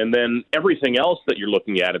easily. And then everything else that you're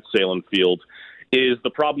looking at Salem Field is the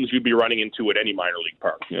problems you'd be running into at any minor league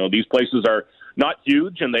park. These places are not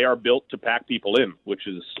huge, and they are built to pack people in, which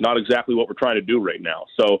is not exactly what we're trying to do right now.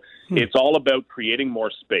 So it's all about creating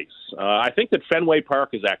more space. I think that Fenway Park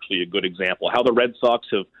is actually a good example, how the Red Sox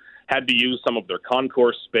have had to use some of their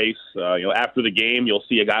concourse space. After the game, you'll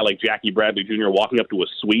see a guy like Jackie Bradley Jr. walking up to a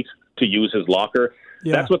suite to use his locker.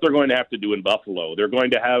 Yeah. That's what they're going to have to do in Buffalo. They're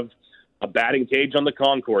going to have a batting cage on the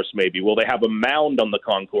concourse, maybe. Will they have a mound on the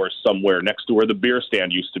concourse somewhere next to where the beer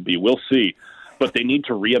stand used to be? We'll see. But they need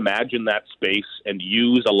to reimagine that space and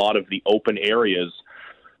use a lot of the open areas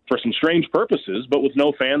for some strange purposes, but with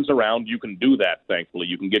no fans around, you can do that, thankfully.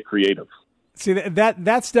 You can get creative. See,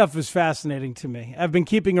 that stuff is fascinating to me. I've been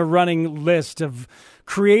keeping a running list of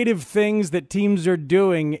creative things that teams are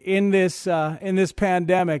doing in this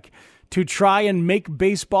pandemic to try and make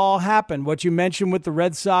baseball happen. What you mentioned with the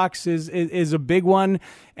Red Sox is a big one,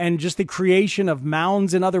 and just the creation of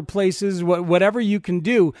mounds in other places, whatever you can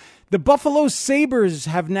do. The Buffalo Sabres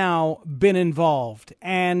have now been involved,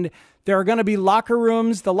 and there are going to be locker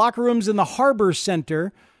rooms. The locker rooms in the Harbor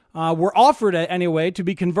Center were offered anyway to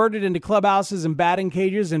be converted into clubhouses and batting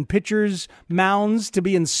cages and pitchers' mounds to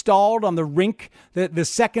be installed on the rink, the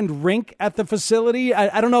second rink at the facility.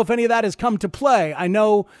 I don't know if any of that has come to play. I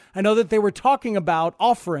know that they were talking about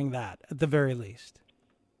offering that at the very least.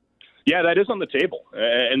 Yeah, that is on the table.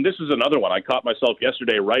 And this is another one. I caught myself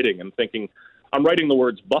yesterday writing and thinking, I'm writing the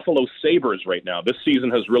words Buffalo Sabres right now. This season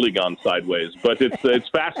has really gone sideways, but it's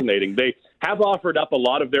fascinating. They have offered up a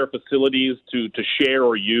lot of their facilities to share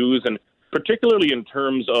or use, and particularly in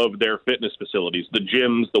terms of their fitness facilities, the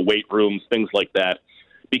gyms, the weight rooms, things like that,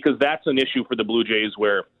 because that's an issue for the Blue Jays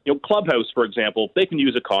where, Clubhouse, for example, they can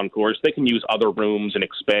use a concourse, they can use other rooms and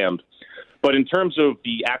expand. But in terms of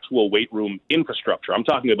the actual weight room infrastructure, I'm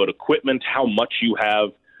talking about equipment, how much you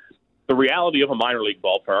have. The reality of a minor league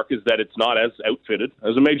ballpark is that it's not as outfitted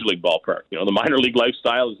as a major league ballpark. The minor league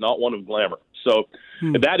lifestyle is not one of glamour. So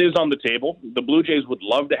that is on the table. The Blue Jays would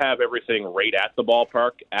love to have everything right at the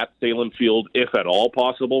ballpark, at Salem Field, if at all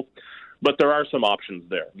possible. But there are some options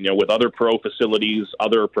there, with other pro facilities,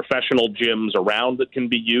 other professional gyms around that can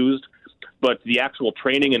be used. But the actual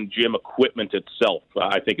training and gym equipment itself,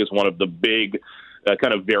 I think, is one of the big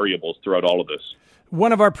kind of variables throughout all of this.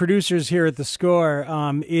 One of our producers here at The Score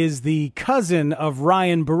is the cousin of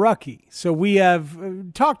Ryan Borucki. So we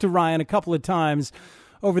have talked to Ryan a couple of times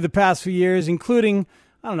over the past few years, including,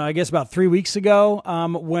 I guess about 3 weeks ago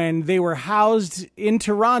when they were housed in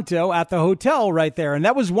Toronto at the hotel right there. And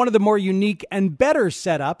that was one of the more unique and better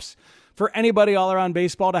setups for anybody all around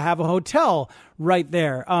baseball to have a hotel right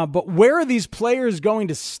there. But where are these players going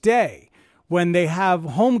to stay when they have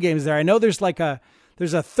home games there? I know there's a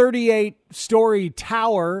 38-story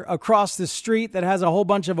tower across the street that has a whole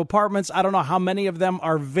bunch of apartments. I don't know how many of them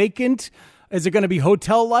are vacant. Is it going to be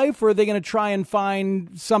hotel life, or are they going to try and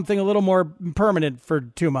find something a little more permanent for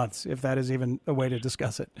 2 months, if that is even a way to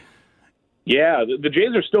discuss it? Yeah, the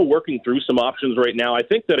Jays are still working through some options right now. I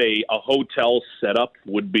think that a hotel setup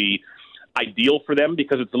would be ideal for them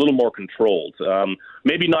because it's a little more controlled.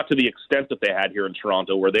 Maybe not to the extent that they had here in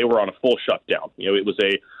Toronto where they were on a full shutdown. It was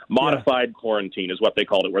a modified quarantine is what they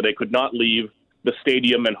called it, where they could not leave the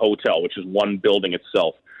stadium and hotel, which is one building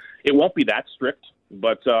itself. It won't be that strict,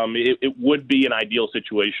 but it would be an ideal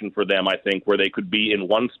situation for them, I think, where they could be in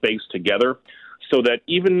one space together so that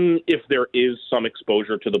even if there is some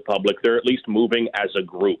exposure to the public, they're at least moving as a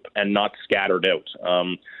group and not scattered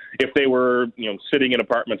out. If they were, sitting in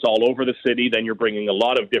apartments all over the city, then you're bringing a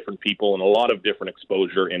lot of different people and a lot of different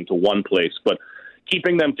exposure into one place. But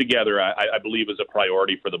keeping them together, I believe, is a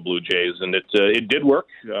priority for the Blue Jays, and it did work,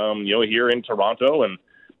 here in Toronto. And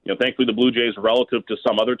thankfully, the Blue Jays, relative to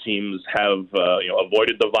some other teams, have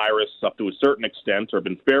avoided the virus up to a certain extent or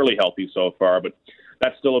been fairly healthy so far. But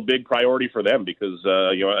that's still a big priority for them because,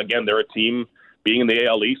 again, they're a team. Being in the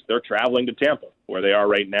AL East, they're traveling to Tampa, where they are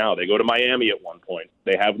right now. They go to Miami at one point.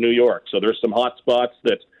 They have New York. So there's some hot spots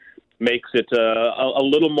that makes it a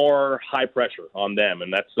little more high pressure on them.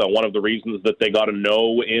 And that's one of the reasons that they got a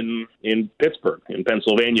no in Pittsburgh, in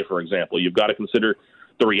Pennsylvania, for example. You've got to consider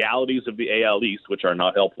the realities of the AL East, which are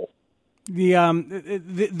not helpful.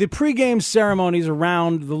 The pregame ceremonies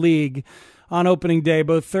around the league on opening day,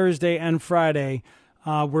 both Thursday and Friday,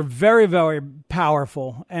 were very, very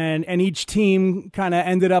powerful, and each team kind of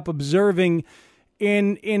ended up observing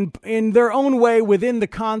in their own way within the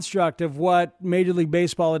construct of what Major League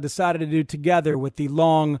Baseball had decided to do together with the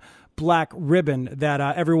long black ribbon that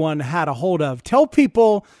everyone had a hold of. Tell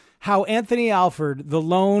people how Anthony Alford, the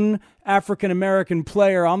lone African-American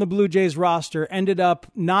player on the Blue Jays roster, ended up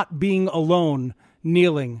not being alone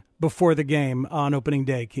kneeling before the game on opening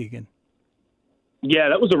day, Keegan. Yeah,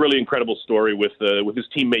 that was a really incredible story with his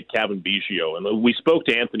teammate Cavan Biggio. And we spoke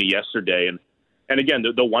to Anthony yesterday, and again,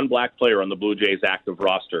 the one black player on the Blue Jays active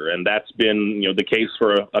roster, and that's been the case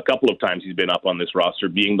for a couple of times he's been up on this roster,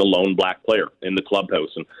 being the lone black player in the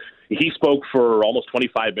clubhouse. And he spoke for almost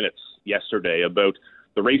 25 minutes yesterday about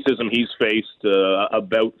the racism he's faced,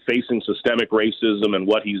 about facing systemic racism and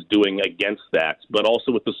what he's doing against that, but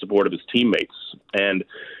also with the support of his teammates. And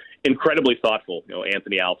incredibly thoughtful,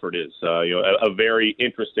 Anthony Alford is, a very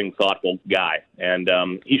interesting, thoughtful guy. And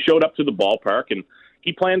he showed up to the ballpark, and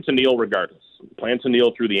he planned to kneel regardless, planned to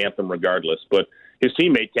kneel through the anthem regardless. But his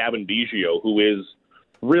teammate, Cavan Biggio, who is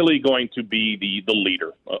really going to be the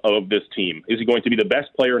leader of this team. Is he going to be the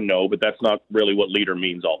best player? No, but that's not really what leader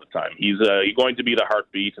means all the time. He's going to be the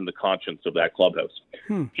heartbeat and the conscience of that clubhouse.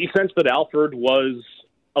 He sensed that Alford was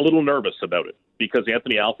a little nervous about it because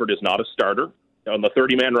Anthony Alford is not a starter. On the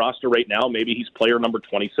 30-man roster right now, maybe he's player number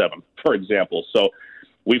 27, for example. So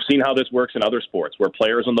we've seen how this works in other sports where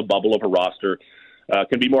players on the bubble of a roster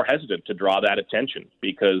can be more hesitant to draw that attention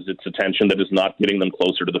because it's attention that is not getting them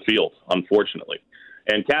closer to the field, unfortunately.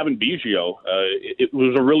 And Cavan Biggio, it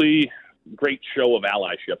was a really great show of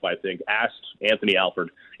allyship, I think, asked Anthony Alford,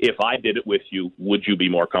 if I did it with you, would you be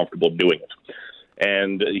more comfortable doing it?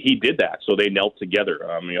 And he did that, so they knelt together,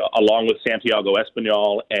 along with Santiago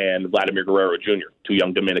Espinal and Vladimir Guerrero Jr., two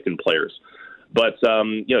young Dominican players. But,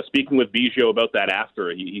 speaking with Biggio about that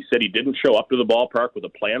after, he said he didn't show up to the ballpark with a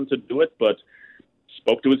plan to do it, but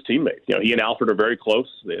spoke to his teammates. He and Alford are very close.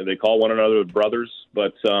 They call one another brothers.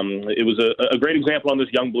 But it was a great example on this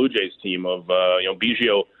young Blue Jays team of,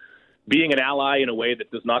 Biggio being an ally in a way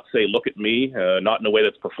that does not say, look at me, not in a way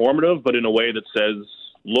that's performative, but in a way that says,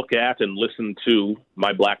 look at and listen to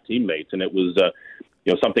my black teammates. And it was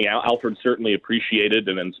something Alford certainly appreciated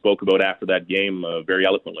and then spoke about after that game very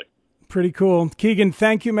eloquently. Pretty cool. Keegan,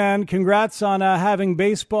 thank you, man. Congrats on having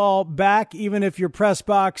baseball back, even if your press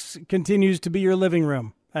box continues to be your living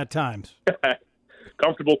room at times.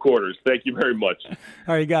 Comfortable quarters. Thank you very much. All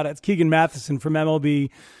right, you got it. It's Keegan Matheson from MLB.com.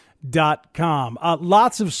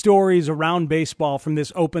 Lots of stories around baseball from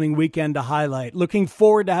this opening weekend to highlight. Looking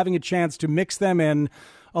forward to having a chance to mix them in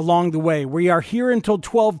along the way. We are here until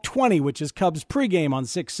 12:20, which is Cubs pregame on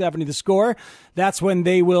 670 The Score. That's when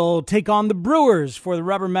they will take on the Brewers for the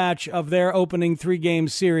rubber match of their opening three-game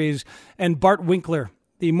series. And Bart Winkler,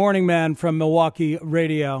 the morning man from Milwaukee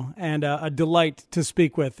radio, and a delight to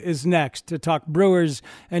speak with, is next to talk Brewers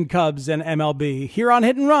and Cubs and MLB here on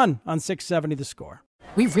Hit and Run on 670 The Score.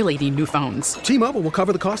 We really need new phones. T-Mobile will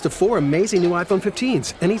cover the cost of 4 amazing new iPhone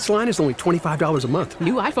 15s, and each line is only $25 a month.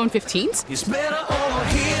 New iPhone 15s? It's better over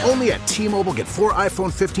here. Only at T-Mobile, get 4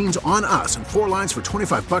 iPhone 15s on us and 4 lines for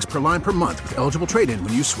 $25 per line per month with eligible trade-in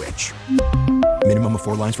when you switch. Minimum of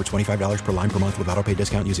 4 lines for $25 per line per month with autopay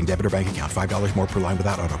discount using debit or bank account. $5 more per line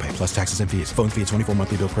without autopay, plus taxes and fees. Phone fee at 24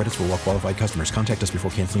 monthly bill credits for well-qualified customers. Contact us before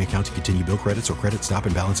canceling account to continue bill credits or credit stop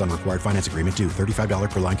and balance on required finance agreement due. $35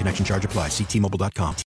 per line connection charge applies. See T-Mobile.com.